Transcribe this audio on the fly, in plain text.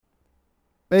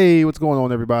Hey, what's going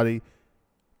on, everybody?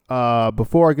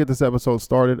 Before I get this episode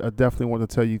started, I definitely want to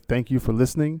tell you thank you for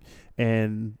listening.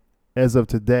 And as of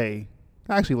today,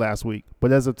 actually last week,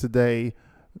 but as of today,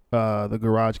 the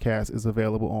Garage Cast is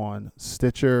available on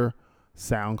Stitcher,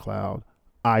 SoundCloud,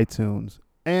 iTunes,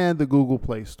 and the Google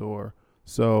Play Store.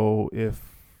 So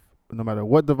no matter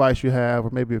what device you have, or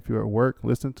maybe if you're at work,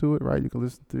 listen to it, right? You can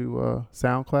listen to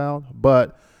SoundCloud,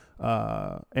 but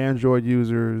Android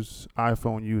users,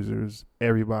 iPhone users,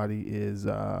 everybody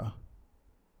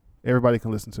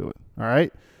can listen to it. All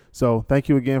right. So thank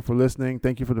you again for listening.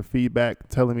 Thank you for the feedback,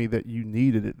 telling me that you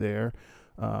needed it there,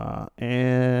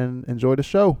 and enjoy the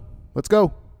show. Let's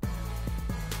go.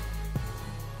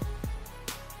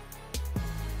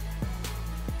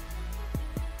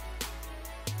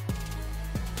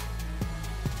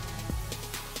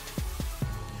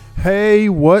 Hey,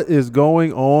 what is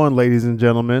going on, ladies and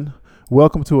gentlemen?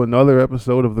 Welcome to another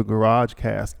episode of the Garage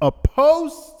Cast, a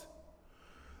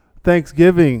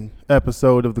post-Thanksgiving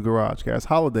episode of the Garage Cast,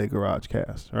 holiday Garage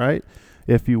Cast, right?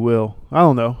 If you will. I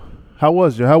don't know. How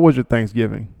was your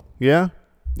Thanksgiving? Yeah?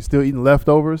 You still eating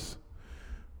leftovers?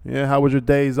 Yeah, how was your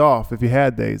days off, if you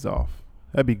had days off?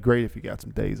 That'd be great if you got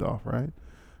some days off, right?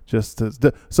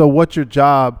 So what your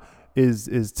job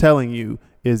is telling you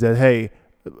is that, hey,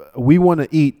 we want to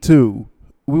eat too.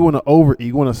 We want to overeat.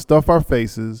 We want to stuff our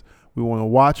faces. We want to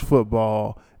watch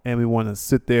football, and we want to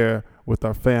sit there with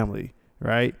our family,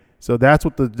 right? So that's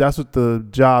what the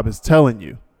job is telling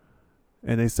you.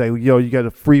 And they say, yo, you got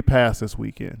a free pass this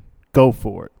weekend. Go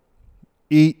for it.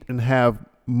 Eat and have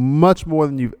much more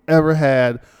than you've ever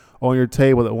had on your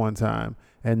table at one time,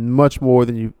 and much more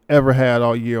than you've ever had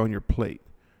all year on your plate.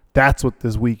 That's what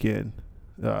this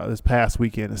past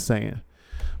weekend is saying.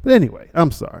 But anyway,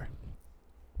 I'm sorry.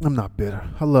 I'm not bitter.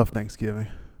 I love Thanksgiving.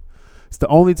 It's the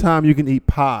only time you can eat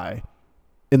pie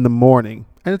in the morning,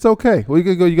 and it's okay. Well,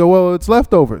 you go, well, it's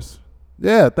leftovers.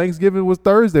 Yeah, Thanksgiving was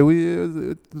Thursday.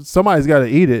 Somebody's got to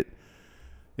eat it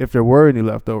if there were any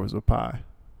leftovers of pie,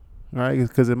 all right?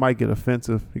 Because it might get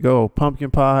offensive. You go, pumpkin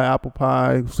pie, apple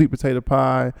pie, sweet potato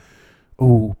pie.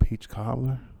 Ooh, peach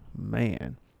cobbler.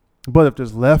 Man. But if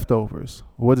there's leftovers,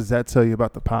 what does that tell you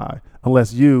about the pie?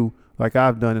 Unless you, like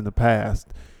I've done in the past,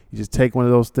 you just take one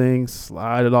of those things,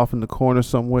 slide it off in the corner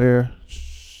somewhere.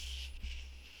 Shh,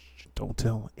 don't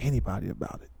tell anybody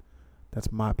about it.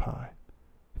 That's my pie.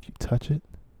 If you touch it,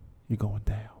 you're going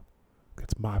down.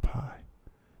 It's my pie.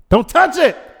 Don't touch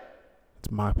it.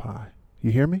 It's my pie.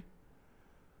 You hear me?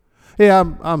 Yeah,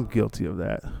 I'm guilty of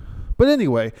that. But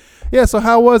anyway, yeah, so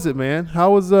how was it, man?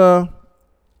 How was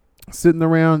sitting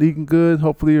around eating good,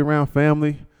 hopefully around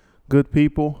family, good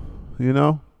people, you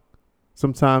know?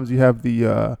 Sometimes you have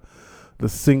the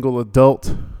single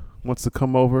adult wants to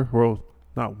come over, well,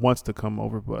 not wants to come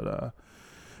over, but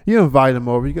you invite them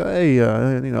over. You go, hey,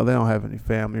 they don't have any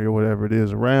family or whatever it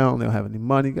is around. They don't have any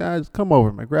money. Guys, come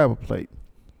over, man. Grab a plate.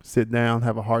 Sit down,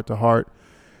 have a heart-to-heart.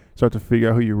 Start to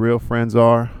figure out who your real friends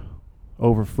are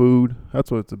over food. That's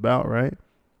what it's about, right?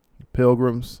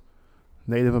 Pilgrims,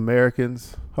 Native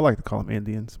Americans. I like to call them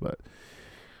Indians, but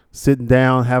sitting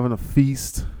down, having a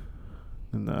feast,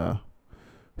 and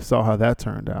saw how that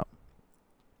turned out.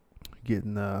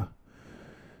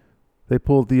 They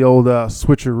pulled the old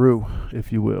switcheroo,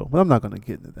 if you will. But I'm not going to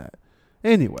get into that.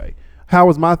 Anyway, how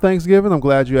was my Thanksgiving? I'm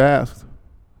glad you asked.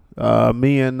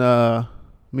 Me and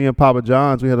Papa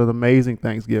John's, we had an amazing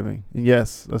Thanksgiving. And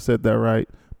yes, I said that right.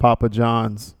 Papa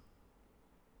John's.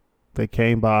 They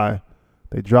came by.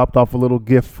 They dropped off a little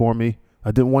gift for me. I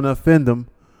didn't want to offend them.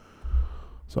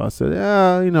 So I said,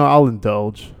 I'll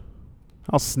indulge.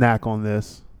 I'll snack on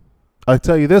this. I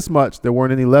tell you this much, there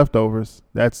weren't any leftovers.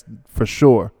 That's for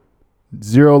sure.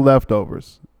 0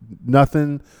 leftovers.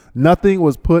 Nothing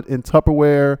was put in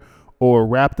Tupperware or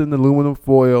wrapped in aluminum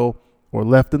foil or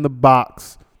left in the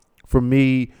box for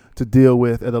me to deal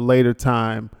with at a later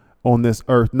time on this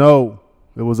earth. No,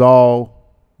 it was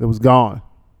gone.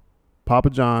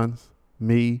 Papa John's,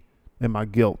 me, and my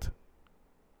guilt,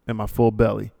 and my full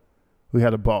belly. We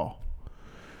had a ball.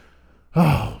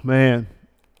 Oh, man.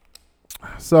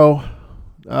 So,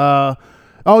 before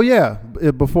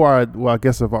I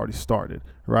guess I've already started,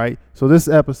 right? So this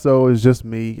episode is just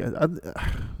me.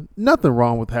 Nothing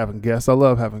wrong with having guests. I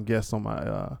love having guests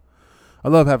on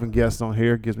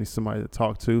here. It gives me somebody to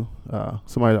talk to,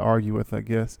 somebody to argue with, I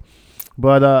guess.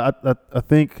 But I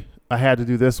think I had to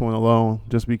do this one alone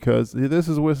just because this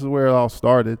is where it all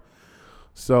started.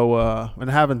 So, and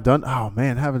I haven't done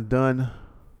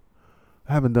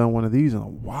one of these in a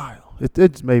while.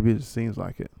 Maybe it just seems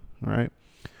like it, right?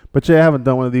 But yeah, I haven't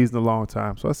done one of these in a long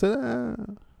time. So I said,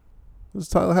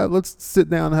 let's sit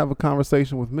down and have a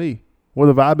conversation with me. What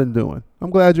have I been doing? I'm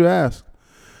glad you asked.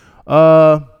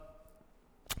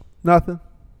 Nothing.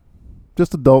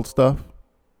 Just adult stuff.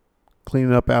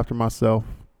 Cleaning up after myself.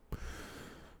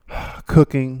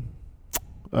 Cooking.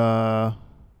 Just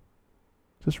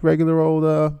regular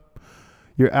old,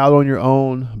 you're out on your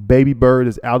own. Baby bird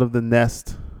is out of the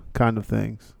nest kind of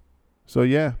things. So,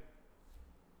 yeah.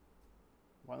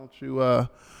 Why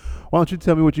don't you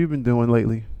tell me what you've been doing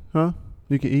lately? Huh?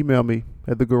 You can email me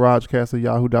at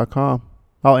thegaragecast@yahoo.com.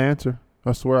 I'll answer.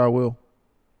 I swear I will.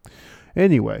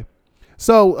 Anyway,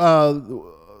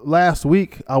 so last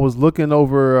week I was looking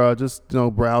over, just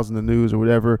browsing the news or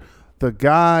whatever. The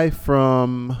guy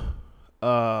from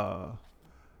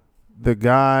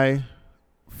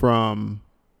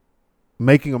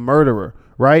Making a Murderer,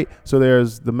 right? So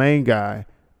there's the main guy.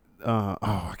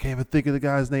 I can't even think of the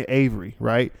guy's name. Avery,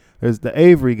 right? There's the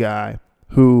Avery guy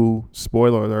who,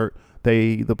 spoiler alert,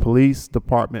 the police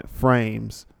department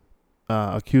frames,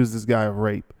 accused this guy of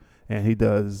rape, and he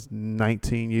does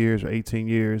 19 years or 18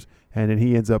 years, and then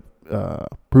he ends up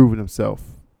proving himself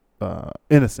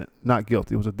innocent, not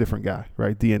guilty. It was a different guy,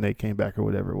 right? DNA came back or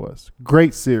whatever it was.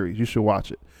 Great series. You should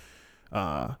watch it.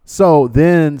 So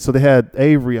they had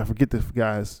Avery. I forget this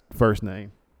guy's first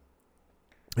name.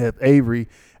 They have Avery,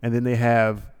 and then they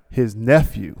have his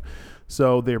nephew.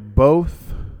 So they're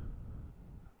both,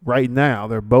 right now,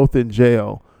 they're both in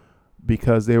jail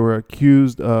because they were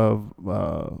accused of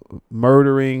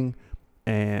murdering,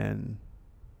 and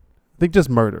I think just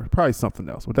murder, probably something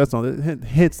else, but that's not it.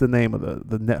 Hits the name of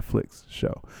the Netflix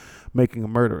show, Making a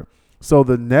Murderer. So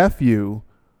the nephew,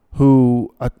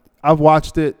 who I've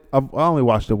watched it, I only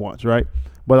watched it once, right?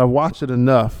 But I've watched it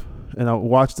enough, and I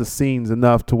watched the scenes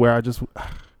enough to where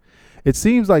it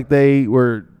seems like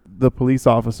the police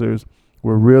officers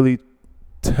were really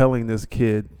telling this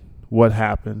kid what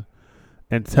happened,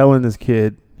 and telling this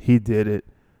kid he did it,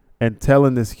 and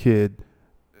telling this kid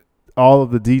all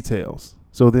of the details.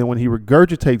 So then when he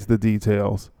regurgitates the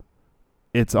details,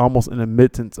 it's almost an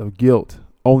admittance of guilt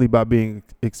only by being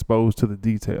exposed to the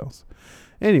details.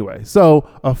 Anyway, so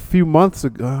a couple months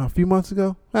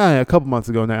ago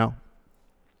now,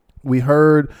 we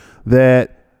heard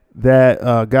that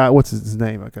guy, what's his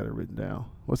name? I got it written down.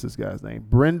 What's this guy's name?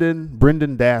 Brendan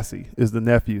Dassey is the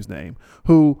nephew's name,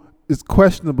 who is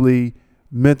questionably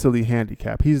mentally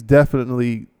handicapped. He's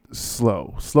definitely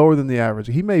slower than the average.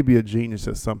 He may be a genius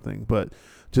at something, but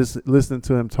just listening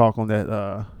to him talk on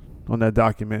that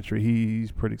documentary,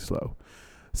 he's pretty slow.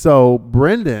 So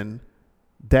Brendan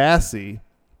Dassey,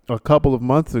 a couple of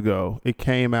months ago,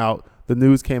 the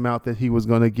news came out that he was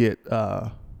going to get,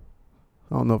 I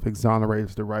don't know if exonerated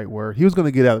is the right word. He was going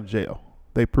to get out of jail.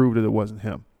 They proved that it wasn't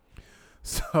him.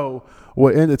 So,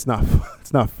 and it's not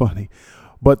funny,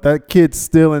 but that kid's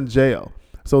still in jail.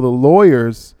 So the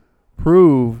lawyers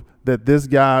prove that this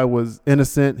guy was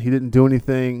innocent. He didn't do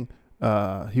anything.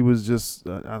 He was just,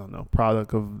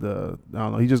 product of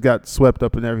he just got swept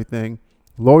up in everything.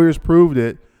 Lawyers proved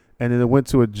it, and then it went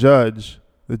to a judge.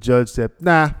 The judge said,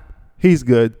 nah, he's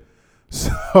good.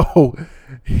 So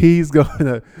he's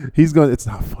gonna, it's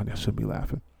not funny. I shouldn't be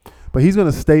laughing, but he's going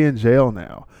to stay in jail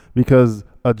now because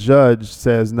a judge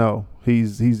says, no,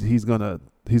 he's gonna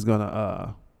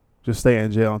just stay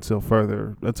in jail until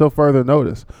further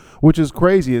notice, which is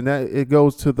crazy. And that it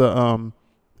goes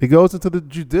into the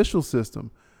judicial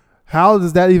system. How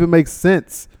does that even make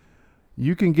sense?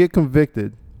 You can get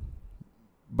convicted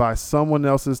by someone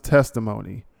else's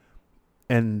testimony,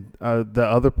 and the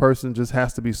other person just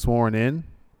has to be sworn in.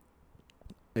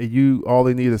 All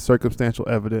they need is circumstantial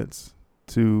evidence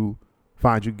to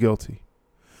find you guilty.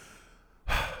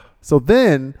 So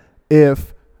then,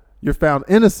 if you're found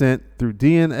innocent through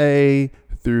DNA,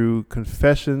 through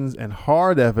confessions and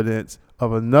hard evidence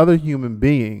of another human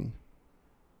being,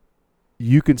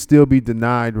 you can still be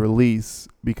denied release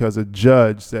because a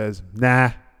judge says,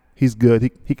 nah, he's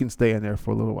good. He can stay in there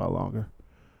for a little while longer.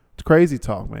 It's crazy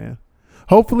talk, man.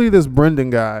 Hopefully this Brendan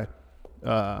Brendan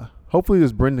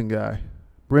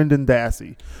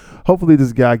Dassey, hopefully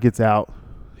this guy gets out.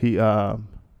 He's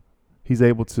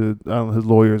able to, I don't know, his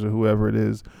lawyers or whoever it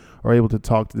is are able to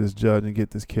talk to this judge and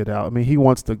get this kid out. I mean, he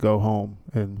wants to go home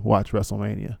and watch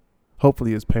WrestleMania.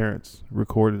 Hopefully his parents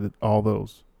recorded all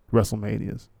those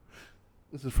WrestleManias.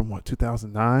 This is from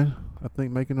 2009? I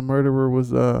think Making a Murderer was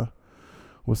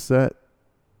set.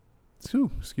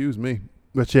 Excuse me.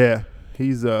 But yeah,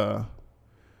 he's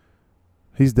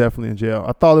definitely in jail.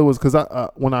 I thought it was because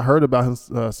when I heard about him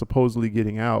supposedly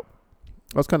getting out,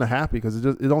 I was kind of happy because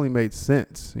it only made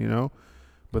sense, you know.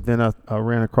 But then I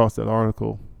ran across that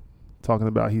article talking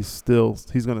about he's going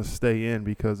to stay in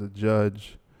because a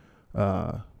judge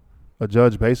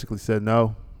basically said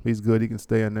no, He's good. He can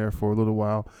stay in there for a little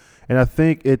while. And I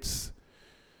think it's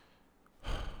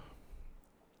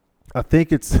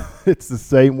it's the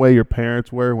same way your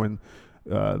parents were when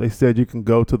they said you can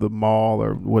go to the mall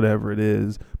or whatever it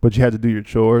is, but you had to do your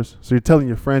chores. So you're telling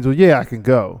your friends, well, yeah, I can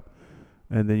go.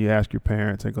 And then you ask your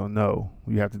parents and go, no,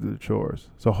 you have to do the chores.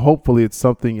 So hopefully it's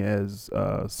something as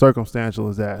circumstantial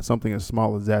as that, something as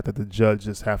small as that the judge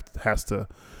just has to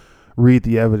read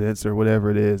the evidence or whatever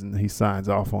it is, and he signs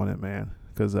off on it, man.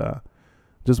 Because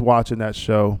just watching that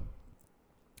show,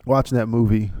 watching that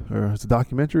movie, or it's a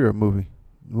documentary or a movie?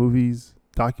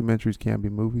 Documentaries can be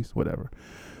movies, whatever.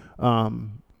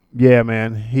 Yeah,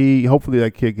 man. Hopefully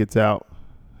that kid gets out,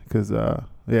 because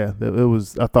yeah,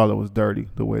 I thought it was dirty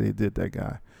the way they did that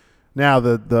guy. Now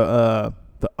the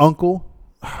uncle,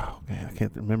 oh man, I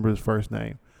can't remember his first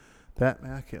name. Wait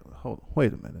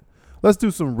a minute. Let's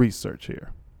do some research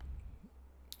here.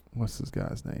 What's this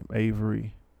guy's name?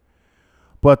 Avery.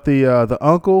 But the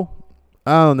uncle,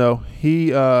 I don't know.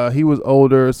 He was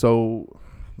older, so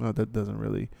that doesn't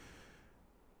really.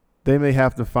 They may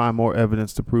have to find more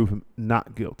evidence to prove him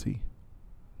not guilty,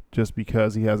 just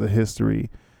because he has a history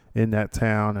in that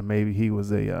town, and maybe he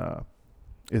was a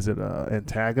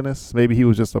antagonist? Maybe he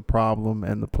was just a problem,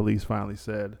 and the police finally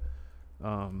said,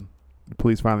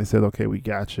 okay, we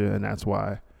got you, and that's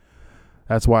why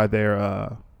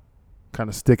they're kind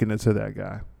of sticking it to that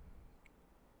guy.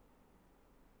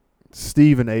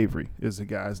 Stephen Avery is the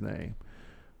guy's name.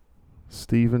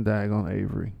 Stephen Dagon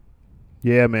Avery.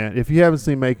 Yeah, man. If you haven't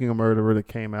seen Making a Murderer, that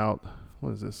came out,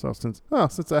 what is this? Since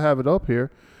I have it up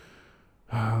here,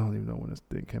 I don't even know when this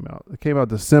thing came out. It came out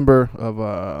December of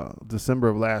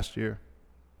last year.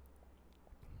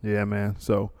 Yeah, man.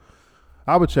 So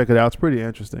I would check it out. It's pretty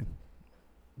interesting.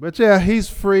 But yeah, he's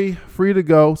free to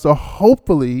go. So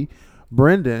hopefully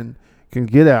Brendan can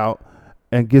get out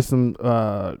and get some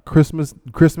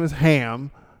Christmas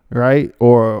ham, right?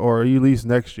 Or at least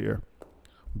next year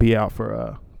be out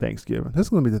for Thanksgiving. This is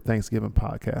going to be the Thanksgiving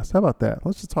podcast. How about that?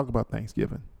 Let's just talk about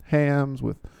Thanksgiving. Hams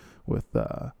with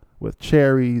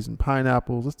cherries and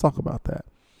pineapples. Let's talk about that.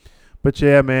 But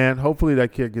yeah, man, hopefully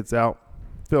that kid gets out.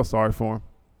 Feel sorry for him.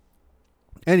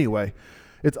 Anyway,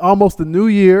 it's almost the new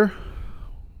year.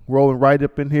 Rolling right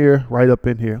up in here. What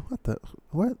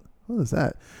is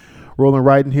that? Rolling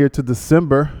right in here to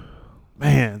December.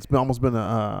 Man, it's almost been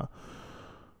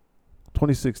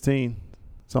 2016.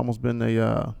 It's almost been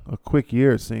a quick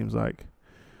year, it seems like.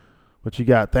 But you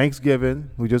got Thanksgiving.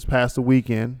 We just passed the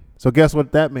weekend. So guess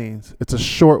what that means? It's a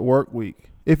short work week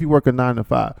if you work a 9 to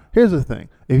 5. Here's the thing.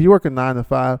 If you work a 9 to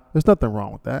 5, there's nothing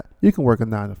wrong with that. You can work a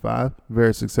 9 to 5.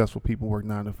 Very successful people work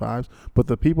 9 to 5s. But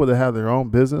the people that have their own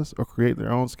business or create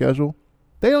their own schedule,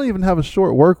 they don't even have a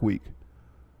short work week.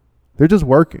 They're just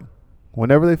working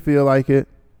whenever they feel like it.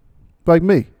 Like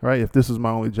me, right? If this is my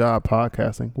only job,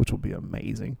 podcasting, which will be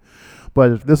amazing.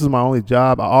 But if this is my only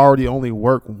job, I already only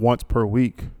work once per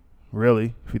week,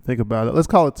 really, if you think about it. Let's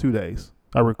call it 2 days.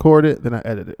 I record it, then I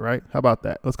edit it, right? How about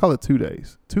that? Let's call it 2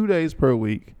 days. 2 days per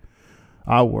week,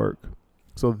 I work.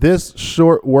 So this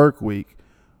short work week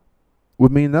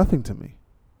would mean nothing to me.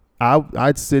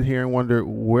 I'd sit here and wonder,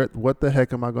 what the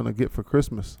heck am I going to get for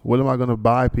Christmas? What am I going to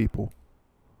buy people?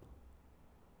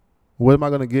 What am I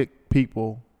going to get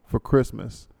people for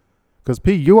Christmas? Because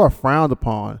P, you are frowned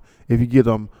upon if you get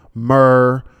them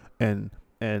myrrh and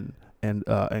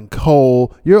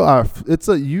coal.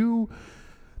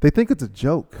 They think it's a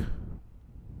joke.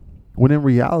 When in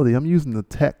reality, I'm using the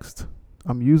text.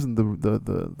 I'm using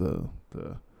the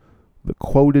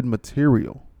quoted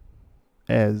material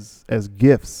as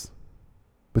gifts.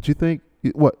 But you think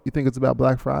what? You think it's about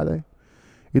Black Friday?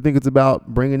 You think it's about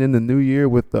bringing in the new year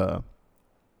with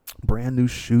brand new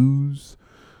shoes,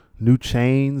 new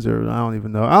chains, or I don't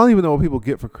even know. I don't even know what people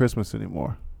get for Christmas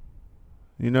anymore.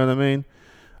 You know what I mean?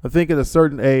 I think at a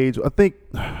certain age,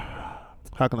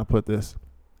 how can I put this?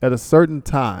 At a certain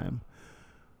time,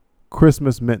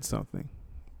 Christmas meant something.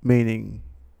 Meaning,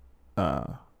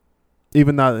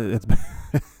 even not in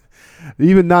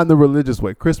the religious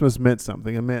way, Christmas meant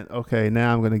something. It meant, okay,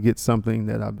 now I'm going to get something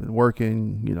that I've been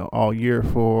working, all year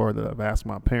for, that I've asked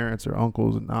my parents or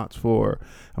uncles and aunts for.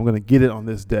 I'm going to get it on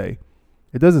this day.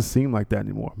 It doesn't seem like that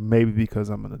anymore. Maybe because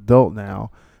I'm an adult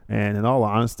now, and in all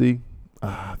honesty,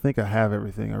 I think I have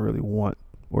everything I really want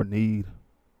or need.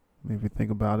 Maybe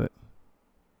think about it.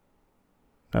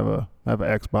 Have an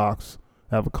Xbox,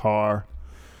 have a car,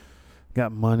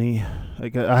 got money.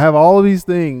 I have all of these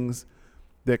things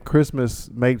that Christmas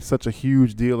made such a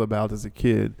huge deal about as a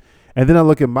kid. And then I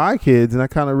look at my kids and I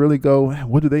kind of really go, man,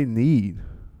 what do they need?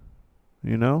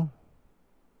 Because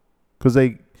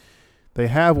they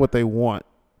have what they want,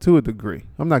 to a degree.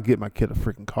 I'm not getting my kid a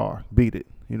freaking car. Beat it.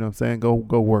 You know what I'm saying? Go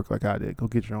work like I did. Go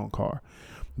get your own car.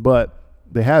 But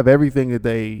they have everything that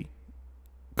they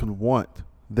can want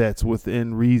that's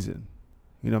within reason.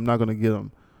 You know, I'm not going to get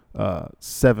them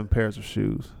 7 pairs of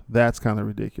shoes. That's kind of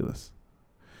ridiculous.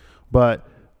 But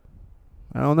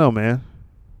I don't know, man.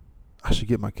 I should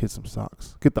get my kid some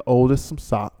socks. Get the oldest some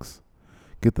socks.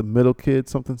 Get the middle kid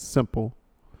something simple.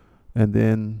 And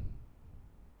then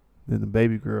the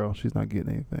baby girl, she's not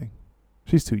getting anything.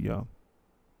 She's too young.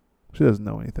 She doesn't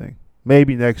know anything.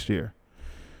 Maybe next year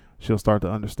she'll start to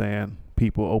understand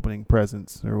people opening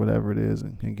presents or whatever it is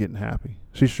and getting happy.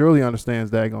 She surely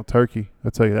understands daggone turkey.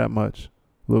 I'll tell you that much.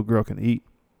 Little girl can eat.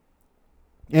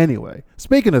 Anyway,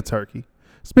 speaking of turkey,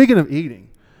 speaking of eating,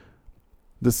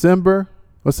 December,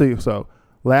 let's see. So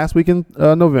last week in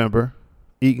November,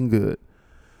 eating good.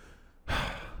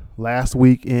 Last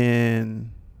week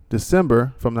in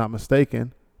December, if I'm not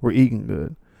mistaken, we're eating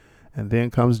good. And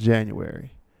then comes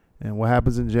January. And what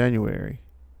happens in January?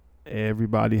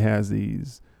 Everybody has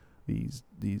these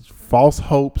false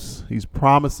hopes, these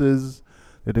promises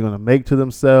that they're going to make to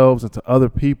themselves and to other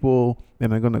people,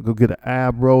 and they're going to go get an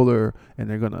ab roller, and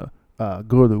they're going to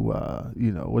go to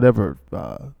whatever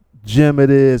gym it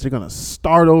is. They're going to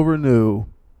start over new.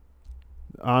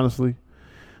 Honestly,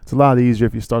 it's a lot easier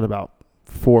if you start about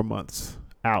 4 months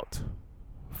out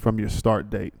from your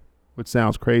start date, which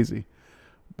sounds crazy.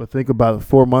 But think about it.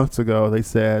 4 months ago, they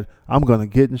said, I'm going to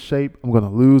get in shape. I'm going to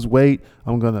lose weight.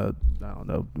 I'm going to,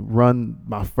 run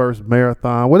my first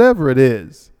marathon, whatever it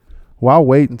is. Why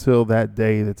wait until that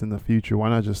day that's in the future? Why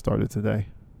not just start it today?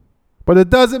 But it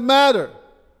doesn't matter.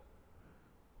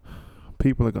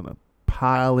 People are going to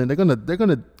pile in. They're going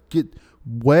to get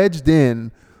wedged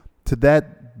in to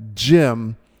that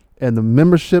gym, and the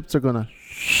memberships are going to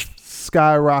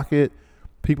skyrocket.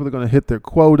 People are going to hit their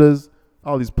quotas.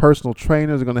 All these personal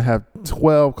trainers are going to have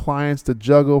 12 clients to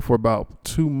juggle for about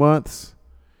 2 months.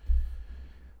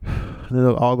 And then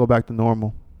it'll all go back to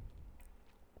normal.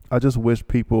 I wish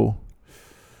people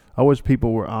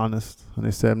were honest and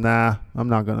they said, nah, I'm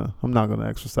not gonna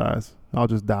exercise. I'll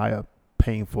just die a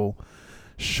painful,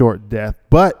 short death.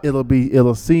 But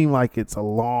it'll seem like it's a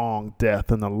long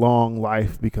death and a long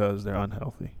life because they're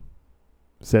unhealthy.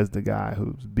 Says the guy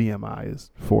whose BMI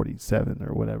is 47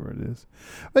 or whatever it is.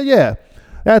 But yeah,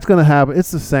 that's going to happen.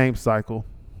 It's the same cycle.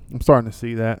 I'm starting to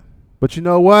see that. But you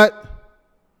know what?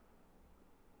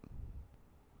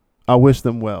 I wish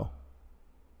them well.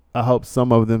 I hope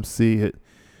some of them see it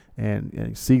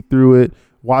and see through it.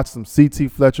 Watch some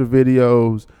CT Fletcher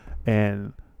videos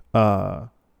and I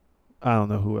don't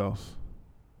know who else.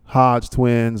 Hodge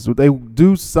twins. They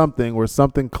do something where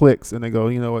something clicks and they go,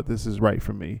 you know what, this is right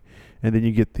for me. And then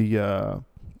you get the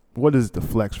the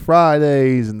Flex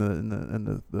Fridays and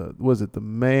the was it the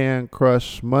Man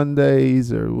Crush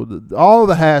Mondays or all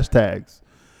the hashtags.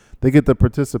 They get to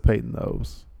participate in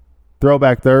those.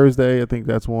 Throwback Thursday, I think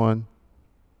that's one.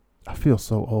 I feel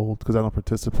so old because I don't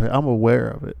participate. I'm aware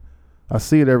of it. I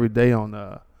see it every day on.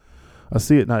 I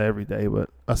see it not every day, but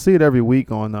I see it every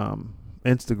week on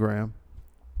Instagram.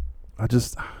 I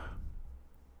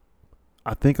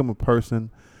think I'm a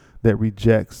person that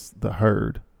rejects the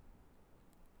herd.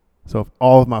 So if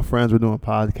all of my friends were doing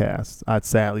podcasts, I'd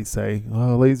sadly say,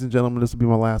 oh, ladies and gentlemen, this will be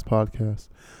my last podcast.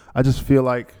 I just feel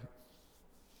like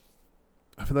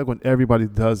when everybody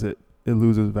does it, it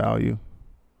loses value.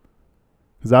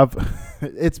 Because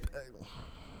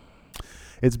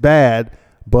it's bad,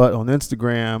 but on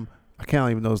Instagram, I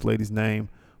can't even know this lady's name,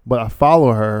 but I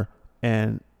follow her,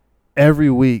 and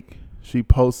every week she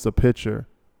posts a picture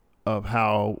of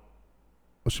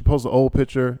she posts an old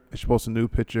picture and she posts a new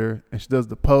picture, and she does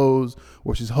the pose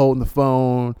where she's holding the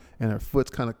phone and her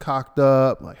foot's kind of cocked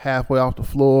up, like halfway off the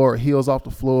floor, her heels off the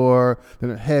floor,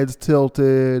 then her head's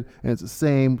tilted, and it's the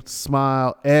same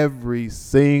smile every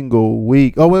single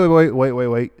week. Oh,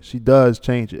 wait. She does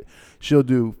change it. She'll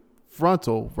do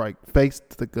frontal, right, face,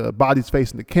 the body's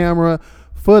facing the camera,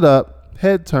 foot up,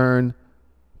 head turned,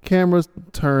 camera's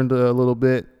turned a little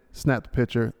bit, snap the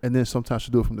picture, and then sometimes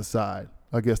she'll do it from the side.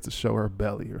 I guess to show her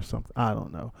belly or something. I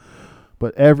don't know.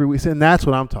 But every week, and that's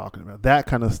what I'm talking about. That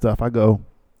kind of stuff. I go,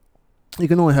 you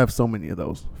can only have so many of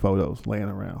those photos laying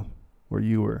around where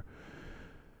you were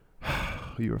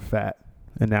fat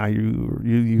and now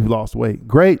you've lost weight.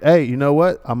 Great. Hey, you know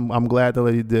what? I'm glad the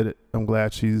lady did it. I'm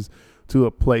glad she's to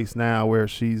a place now where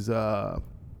she's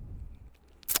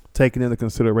taking into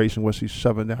consideration what she's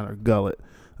shoving down her gullet.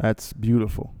 That's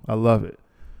beautiful. I love it.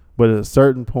 But at a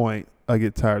certain point, I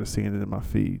get tired of seeing it in my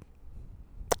feed.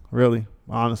 Really,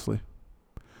 honestly,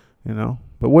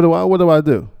 But what do I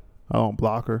do? I don't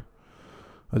block her.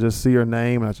 I just see her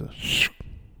name and I just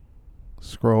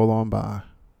Scroll on by.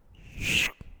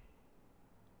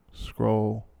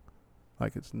 Scroll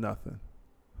like it's nothing.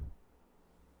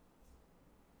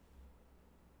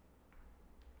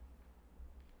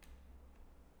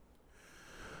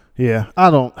 Yeah, I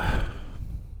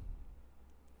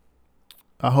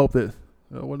hope that,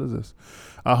 what is this?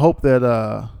 I hope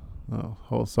that,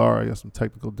 sorry, I got some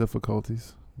technical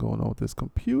difficulties going on with this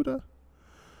computer.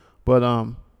 But,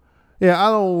 yeah,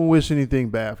 I don't wish anything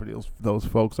bad for those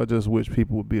folks. I just wish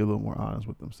people would be a little more honest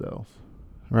with themselves,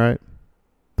 right?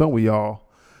 Don't we all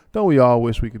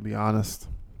wish we could be honest?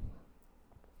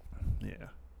 Yeah.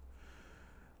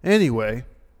 Anyway,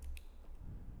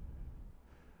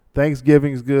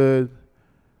 Thanksgiving's good.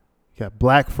 You got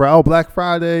Black Friday. Oh, Black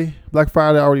Friday. Black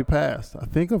Friday already passed. I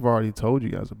think I've already told you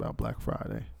guys about Black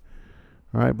Friday.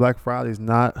 All right, Black Friday it's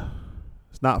not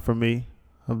for me.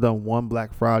 I've done one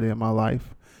Black Friday in my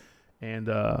life. And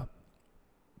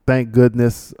thank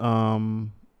goodness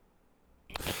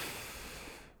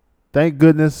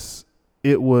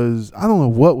it was, I don't know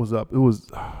what was up. It was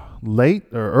late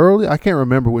or early. I can't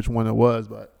remember which one it was,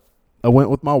 but I went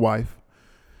with my wife.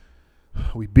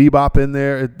 We bebop in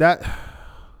there.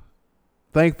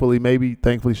 Thankfully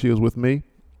she was with me.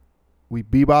 We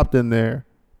bebopped in there,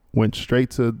 went straight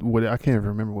to I can't even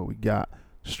remember what we got.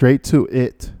 Straight to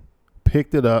it,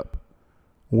 picked it up,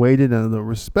 waited in a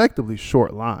respectively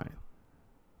short line,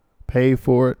 paid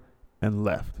for it, and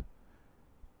left.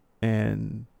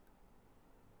 And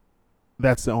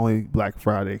that's the only Black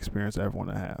Friday experience I ever want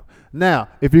to have. Now,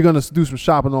 if you're going to do some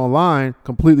shopping online,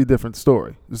 completely different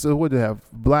story. So what do they have?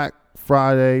 Black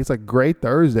Friday. It's like Great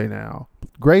Thursday now.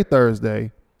 Great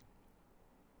Thursday,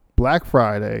 Black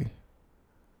Friday,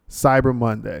 Cyber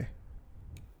Monday,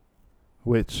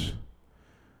 which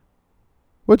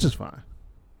is fine.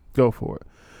 Go for it.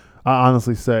 I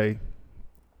honestly say,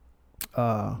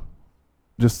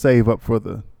 just save up for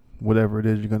the whatever it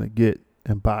is you're going to get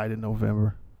and buy it in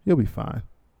November. You'll be fine.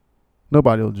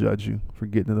 Nobody will judge you for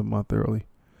getting it a month early.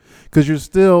 Because you're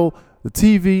still, the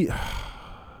TV,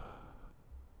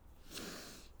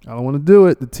 I don't want to do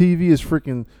it. The TV is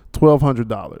freaking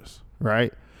 $1,200,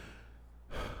 right?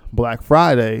 Black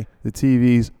Friday, the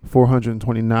TV's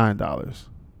 $429.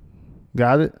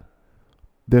 Got it?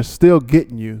 They're still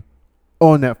getting you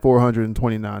on that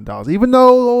 $429. Even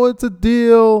though it's a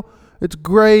deal, it's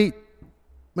great.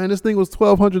 Man, this thing was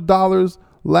 $1,200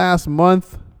 last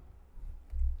month.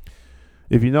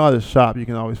 If you know how to shop, you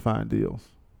can always find deals.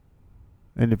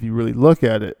 And if you really look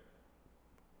at it,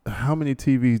 how many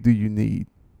TVs do you need?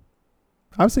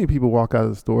 I've seen people walk out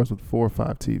of the stores with 4 or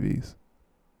 5 TVs.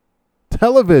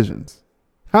 Televisions.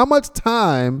 How much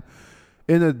time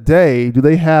in a day do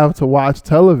they have to watch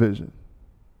television?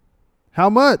 How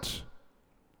much?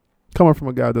 Coming from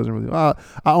a guy who doesn't really, I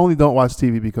only don't watch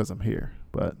TV because I'm here.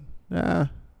 But,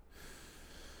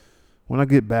 when I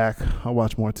get back, I'll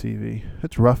watch more TV.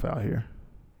 It's rough out here.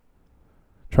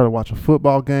 Try to watch a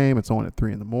football game. It's on at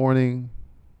 3 a.m.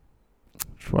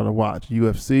 Try to watch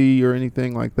UFC or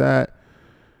anything like that.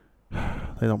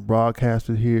 They don't broadcast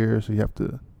it here, so you have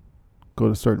to go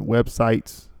to certain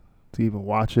websites to even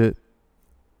watch it.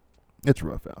 It's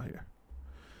rough out here.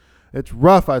 It's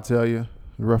rough, I tell you.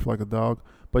 Rough like a dog.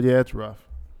 But yeah, it's rough.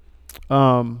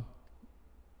 Yeah.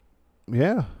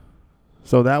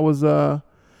 So that was that's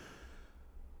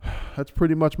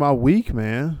pretty much my week,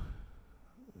 man.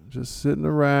 Just sitting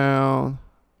around,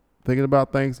 thinking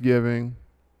about Thanksgiving.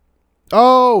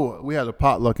 Oh, we had a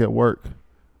potluck at work,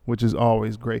 which is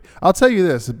always great. I'll tell you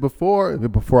this, before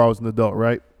I was an adult,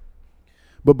 right?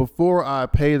 But before I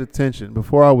paid attention,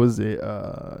 before I was,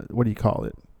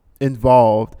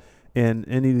 involved in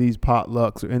any of these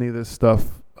potlucks or any of this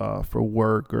stuff for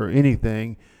work or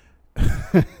anything,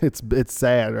 it's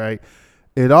sad, right?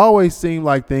 It always seemed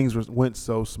like things went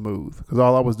so smooth because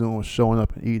all I was doing was showing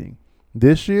up and eating.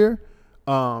 This year,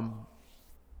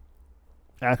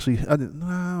 actually, I didn't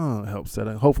help set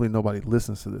up. Hopefully, nobody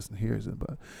listens to this and hears it,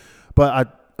 but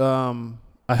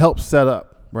I helped set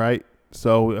up, right?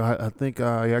 So I think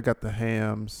I got the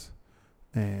hams,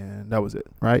 and that was it,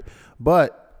 right?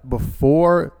 But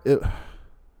before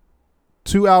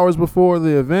 2 hours before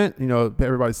the event,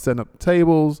 everybody's setting up the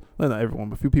tables. Well, not everyone,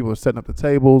 but a few people are setting up the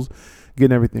tables,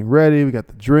 getting everything ready. We got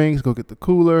the drinks, go get the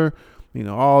cooler,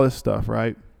 all this stuff,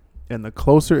 right? And the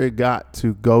closer it got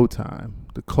to go time,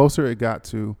 the closer it got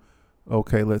to,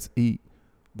 okay, let's eat,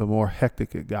 the more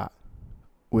hectic it got,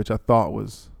 which I thought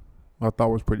was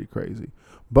pretty crazy.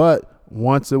 But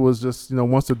once it was just,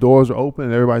 once the doors are open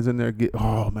and everybody's in there, they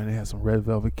had some red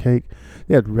velvet cake.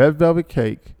 They had red velvet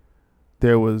cake.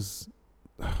 There was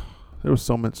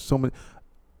so many.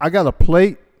 I got a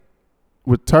plate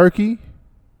with turkey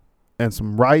and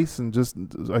some rice and just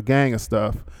a gang of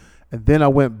stuff. And then I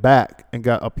went back and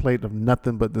got a plate of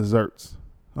nothing but desserts.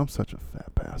 I'm such a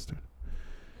fat bastard.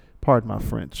 Pardon my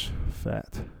French.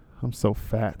 Fat. I'm so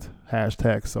fat.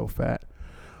 Hashtag so fat.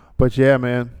 But yeah,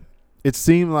 man, it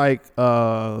seemed like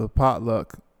the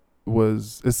potluck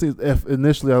was,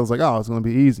 initially I was like, oh, it's going to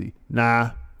be easy.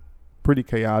 Nah, pretty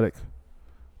chaotic.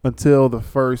 Until the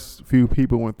first few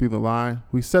people went through the line.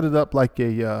 We set it up like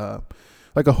a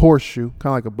horseshoe,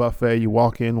 kind of like a buffet. You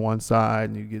walk in one side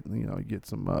and you get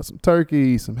some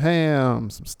turkey, some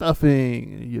ham, some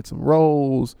stuffing, and you get some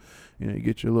rolls. You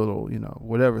get your little,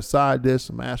 whatever side dish,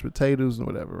 some mashed potatoes and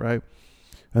whatever, right?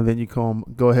 And then you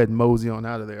go ahead and mosey on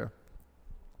out of there.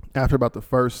 After about the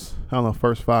first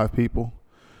 5 people,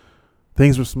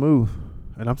 things were smooth.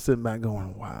 And I'm sitting back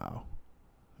going, wow,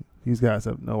 these guys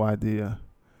have no idea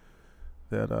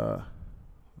that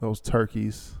those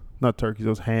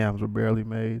those hams were barely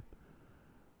made.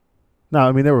 No,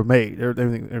 I mean, they were made.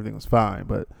 Everything was fine,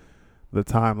 but the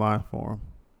timeline for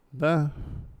them,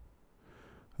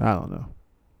 I don't know.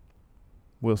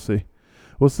 We'll see.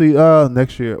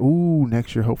 Next year.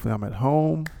 Next year, hopefully I'm at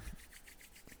home.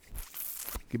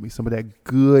 Give me some of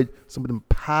some of them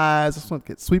pies. I just want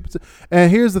to get sweet potato.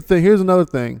 And here's the thing. Here's another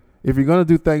thing. If you're going to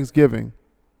do Thanksgiving,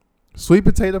 sweet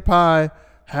potato pie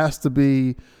has to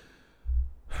be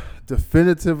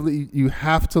definitively, you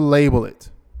have to label it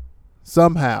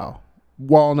somehow.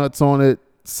 Walnuts on it,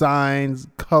 signs,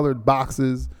 colored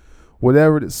boxes,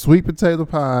 whatever it is. Sweet potato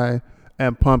pie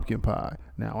and pumpkin pie.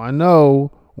 Now, I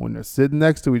know when they're sitting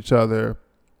next to each other,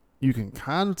 you can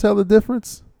kind of tell the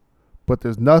difference, but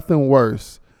there's nothing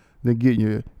worse than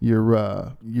getting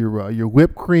your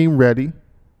whipped cream ready,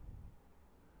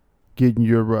 getting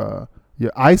your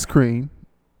ice cream.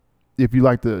 If you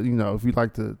like to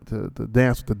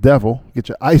dance with the devil, get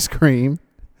your ice cream,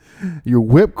 your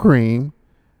whipped cream,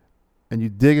 and you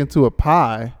dig into a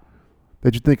pie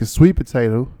that you think is sweet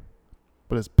potato,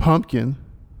 but it's pumpkin.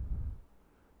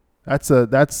 It's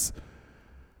not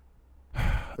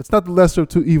the lesser of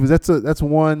two evils. That's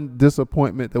one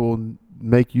disappointment that will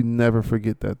make you never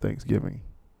forget that Thanksgiving.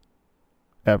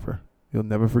 Ever. You'll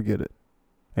never forget it.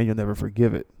 And you'll never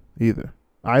forgive it either.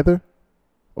 Either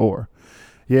or.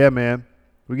 Yeah, man.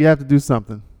 We have to do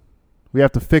something. We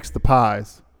have to fix the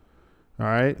pies. All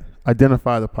right?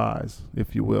 Identify the pies,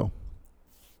 if you will.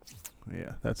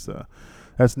 Yeah, that's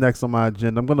next on my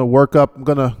agenda. I'm gonna work up. I'm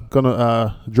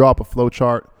gonna draw up a flow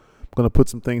chart. I'm gonna put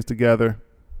some things together,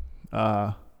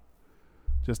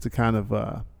 just to kind of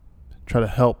try to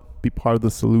help be part of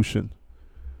the solution.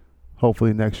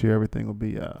 Hopefully next year everything will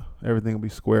be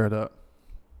squared up.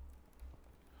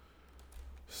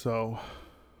 So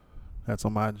that's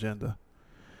on my agenda.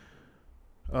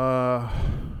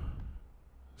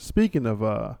 Speaking of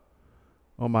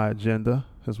on my agenda,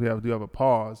 because we do have a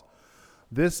pause.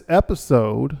 This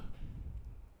episode,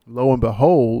 lo and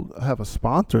behold, I have a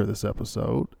sponsor this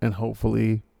episode, and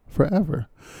hopefully forever.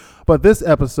 But this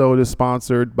episode is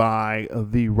sponsored by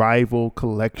the Rival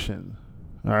Collection.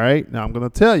 All right. Now I'm going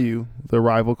to tell you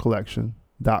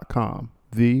therivalcollection.com.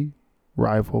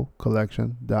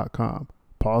 Therivalcollection.com.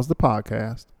 Pause the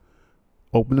podcast,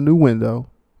 open a new window,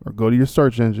 or go to your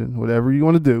search engine, whatever you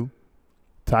want to do.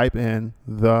 Type in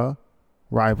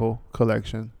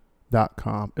therivalcollection.com.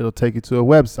 It'll take you to a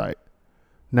website.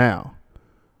 Now,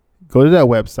 go to that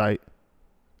website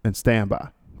and stand by,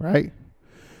 right?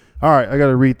 All right, I got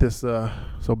to read this, so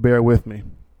bear with me.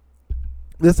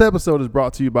 This episode is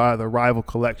brought to you by The Rival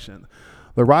Collection.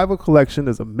 The Rival Collection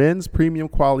is a men's premium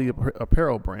quality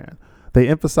apparel brand. They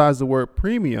emphasize the word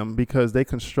premium because they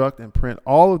construct and print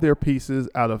all of their pieces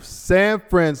out of San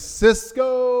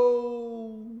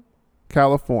Francisco,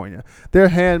 California. They're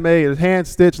handmade,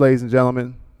 hand-stitched, ladies and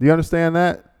gentlemen. Do you understand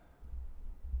that?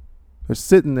 They're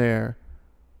sitting there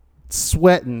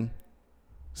sweating,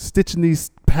 stitching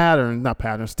these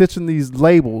stitching these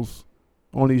labels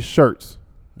on these shirts.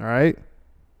 All right?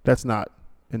 That's not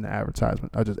in the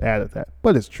advertisement. I just added that,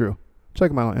 but it's true. Check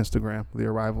them out on Instagram, The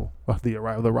Rival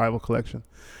Collection.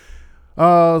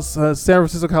 San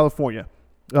Francisco, California.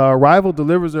 Rival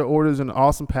delivers their orders in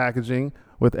awesome packaging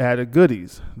with added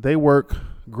goodies. They work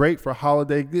great for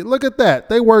holiday. Look at that.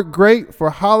 They work great for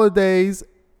holidays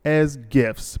as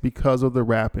gifts because of the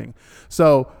wrapping.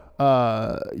 So,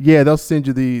 they'll send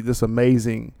you this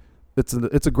amazing.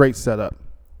 It's a great setup.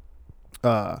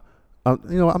 I'm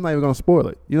not even going to spoil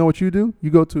it. You know what you do?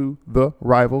 You go to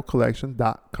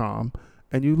therivalcollection.com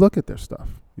and you look at their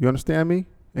stuff. You understand me?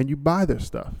 And you buy their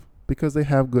stuff because they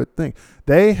have good things.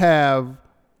 They have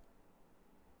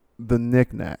the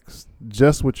knickknacks,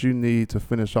 just what you need to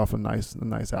finish off a nice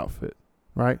outfit,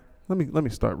 right? Let me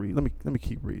start reading. Let me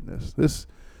keep reading this.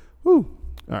 Whoo.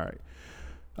 All right.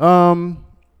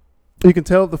 You can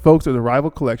tell the folks at the Rival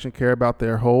Collection care about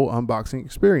their whole unboxing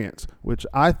experience, which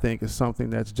I think is something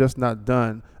that's just not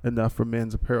done enough for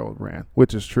men's apparel brand,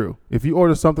 which is true. If you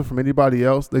order something from anybody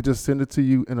else, they just send it to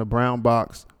you in a brown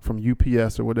box from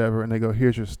UPS or whatever, and they go,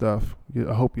 here's your stuff.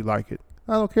 I hope you like it.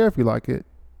 I don't care if you like it,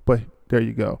 but there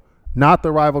you go. Not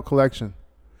the Rival Collection.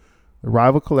 The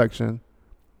Rival Collection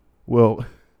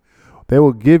they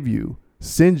will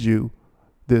send you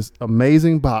this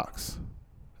amazing box.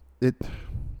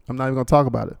 I'm not even going to talk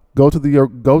about it. Go to the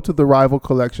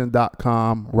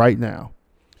rivalcollection.com right now.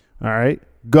 All right?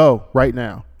 Go right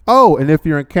now. Oh, and if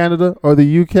you're in Canada or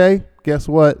the UK, guess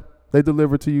what? They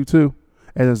deliver to you too.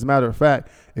 And as a matter of fact,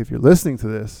 if you're listening to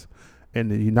this in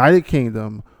the United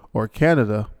Kingdom or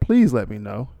Canada, please let me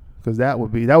know, because that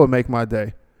would make my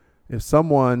day. If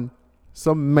some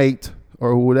mate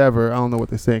or whatever, I don't know what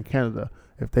they say in Canada,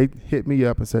 if they hit me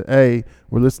up and said, hey,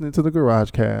 we're listening to the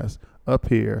Garage Cast up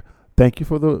here. Thank you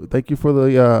for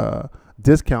the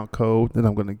discount code that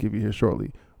I'm going to give you here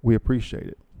shortly. We appreciate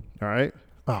it. All right.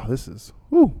 Oh, this is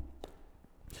woo.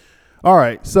 All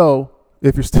right. So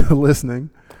if you're still listening,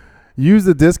 use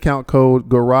the discount code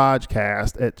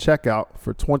GarageCast at checkout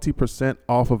for 20%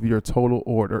 off of your total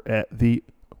order at the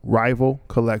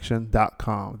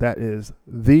rivalcollection.com. That is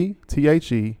the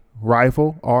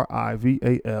Rival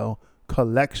RIVAL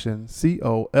collection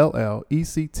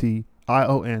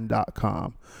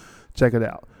COLLECTION.com. Check it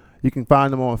out. You can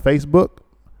find them on Facebook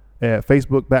at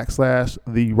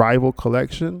Facebook.com/The Rival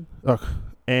Collection.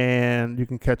 And you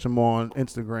can catch them on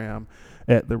Instagram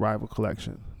at The Rival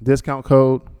Collection. Discount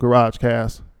code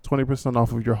GarageCast, 20%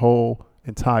 off of your whole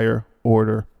entire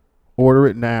order. Order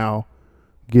it now.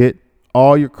 Do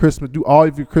all of your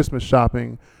Christmas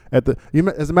shopping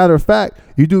as a matter of fact,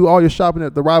 you do all your shopping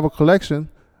at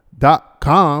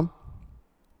therivalcollection.com.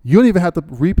 You don't even have to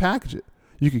repackage it.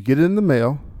 You could get it in the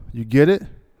mail. You get it.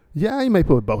 Yeah, you may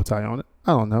put a bow tie on it.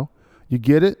 I don't know. You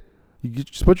get it.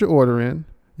 Just put your order in.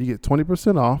 You get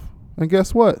 20% off. And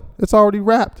guess what? It's already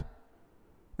wrapped.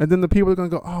 And then the people are going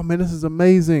to go, oh, man, this is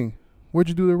amazing. Where'd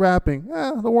you do the wrapping?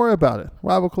 Don't worry about it.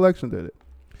 Rival Collection did it.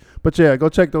 But, yeah, go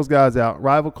check those guys out.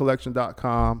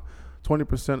 Rivalcollection.com.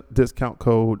 20% discount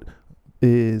code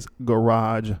is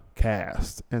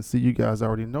GarageCast. And see, you guys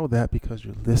already know that because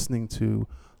you're listening to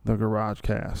the Garage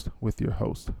Cast with your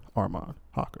host, Armand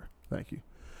Hawker. Thank you.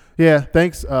 Yeah,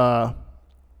 thanks. Had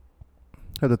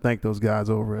to thank those guys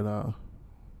over at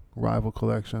Rival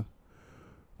Collection.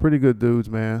 Pretty good dudes,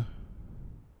 man.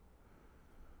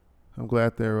 I'm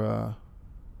glad they're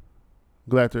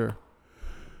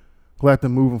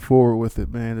moving forward with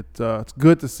it, man. It's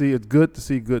good to see. It's good to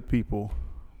see good people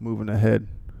moving ahead.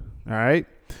 All right.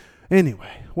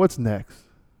 Anyway, what's next?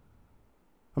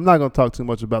 I'm not going to talk too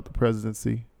much about the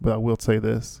presidency, but I will say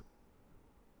this.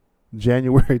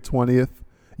 January 20th.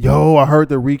 Yo, I heard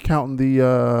they're recounting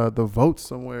the votes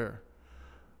somewhere.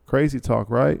 Crazy talk,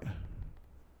 right?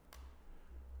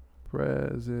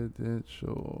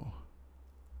 Presidential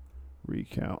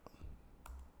recount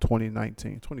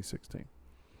 2016.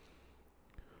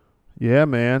 Yeah,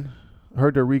 man. I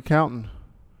heard they're recounting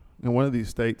in one of these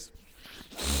states.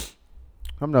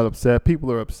 I'm not upset. People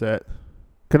are upset.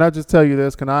 Can I just tell you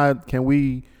this? Can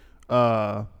we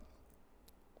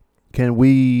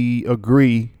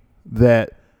agree that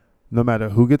no matter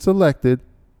who gets elected,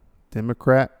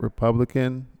 Democrat,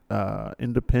 Republican,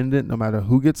 Independent, no matter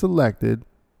who gets elected,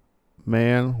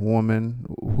 man, woman,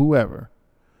 whoever,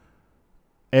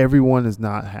 everyone is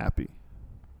not happy.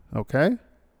 Okay?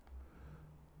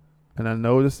 And I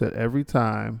noticed that every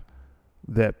time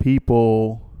the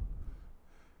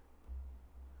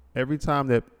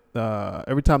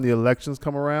elections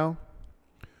come around,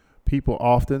 people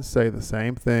often say the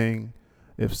same thing.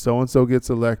 If so-and-so gets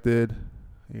elected,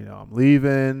 I'm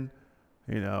leaving,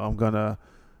 I'm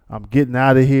getting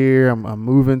out of here. I'm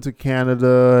moving to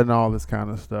Canada and all this kind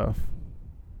of stuff.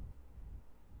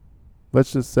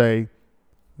 Let's just say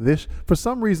for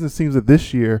some reason, it seems that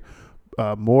this year,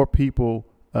 more people,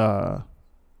 not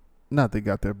they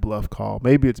got their bluff call.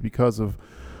 Maybe it's because of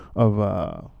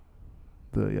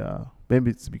maybe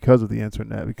it's because of the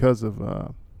internet, because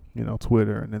of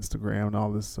Twitter and Instagram and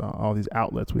all these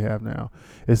outlets we have now.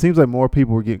 It seems like more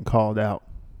people were getting called out.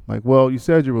 Like, well, you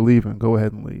said you were leaving. Go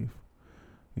ahead and leave.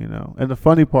 And the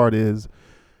funny part is,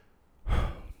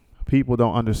 people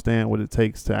don't understand what it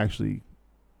takes to actually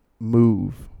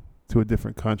move to a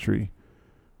different country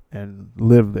and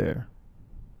live there.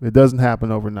 It doesn't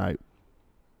happen overnight.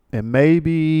 And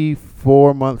maybe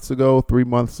 3 months ago,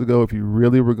 if you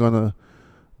really were going to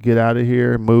get out of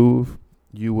here and move,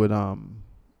 you would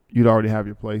you'd already have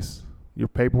your place. Your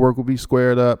paperwork would be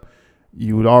squared up.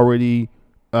 You would already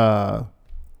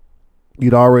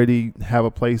you'd already have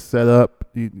a place set up.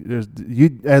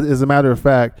 As a matter of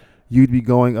fact, you'd be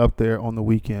going up there on the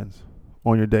weekends,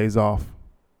 on your days off,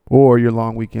 or your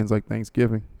long weekends like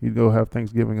Thanksgiving. You'd go have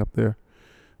Thanksgiving up there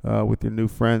with your new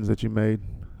friends that you made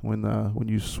when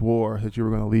you swore that you were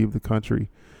going to leave the country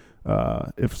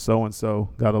if so and so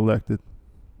got elected.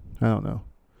 I don't know.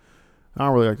 I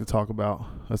don't really like to talk about.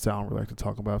 That's how I don't really like to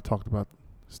talk about. I've talked about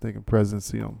stinking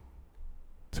presidency on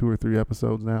 2 or 3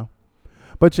 episodes now.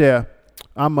 But yeah,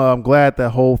 I'm glad that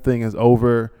whole thing is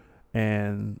over.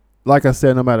 And like I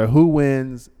said, no matter who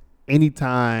wins,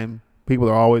 anytime, people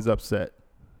are always upset.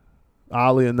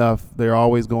 Oddly enough, they're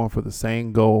always going for the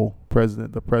same goal.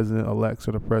 The president-elects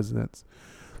or the presidents.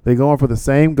 They're going for the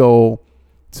same goal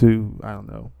to, I don't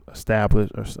know, stabilize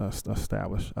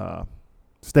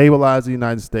the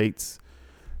United States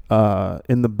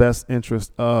in the best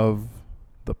interest of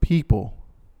the people.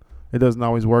 It doesn't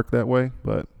always work that way,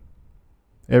 but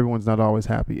everyone's not always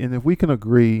happy. And if we can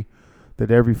agree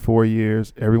that every 4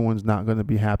 years, everyone's not going to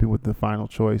be happy with the final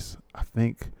choice, I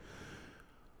think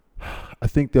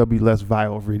there'll be less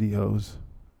viral videos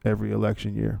every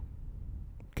election year.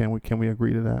 Can we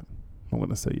agree to that? I'm going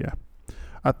to say yeah.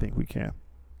 I think we can.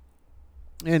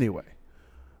 Anyway,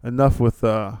 enough with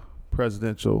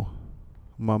presidential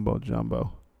mumbo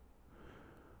jumbo.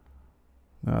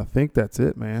 I think that's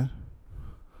it, man.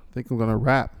 I think I'm gonna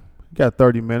wrap. You got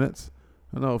 30 minutes.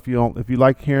 I know if you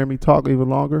like hearing me talk even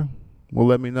longer, well,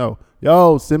 let me know.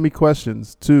 Yo, send me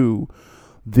questions to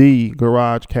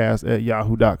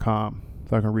thegaragecast@yahoo.com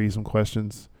so I can read some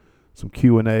questions, some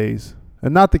Q&As,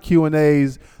 and not the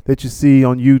Q&As that you see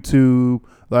on YouTube.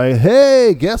 Like,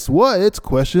 hey, guess what? It's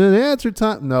question and answer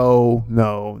time. No,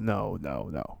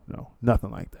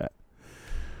 nothing like that.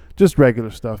 Just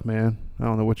regular stuff, man. I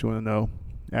don't know what you want to know.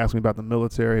 Ask me about the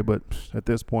military, but at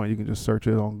this point, you can just search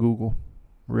it on Google.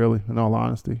 Really, in all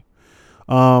honesty.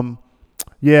 Yeah,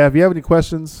 if you have any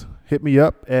questions, hit me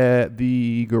up at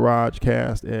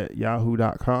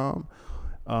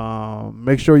thegaragecast@yahoo.com.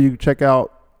 Make sure you check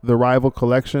out the Rival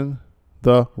Collection,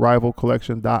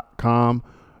 therivalcollection.com.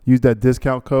 Use that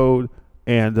discount code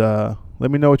and let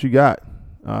me know what you got.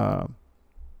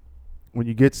 When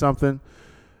you get something,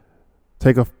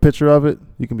 take a picture of it.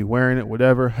 You can be wearing it,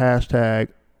 whatever. Hashtag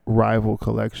Rival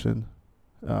Collection.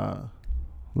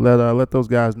 Let those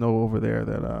guys know over there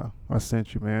that I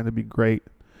sent you, man. It'd be great.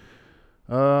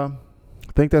 I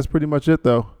think that's pretty much it,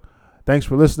 though. Thanks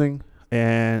for listening,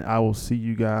 and I will see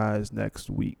you guys next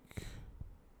week.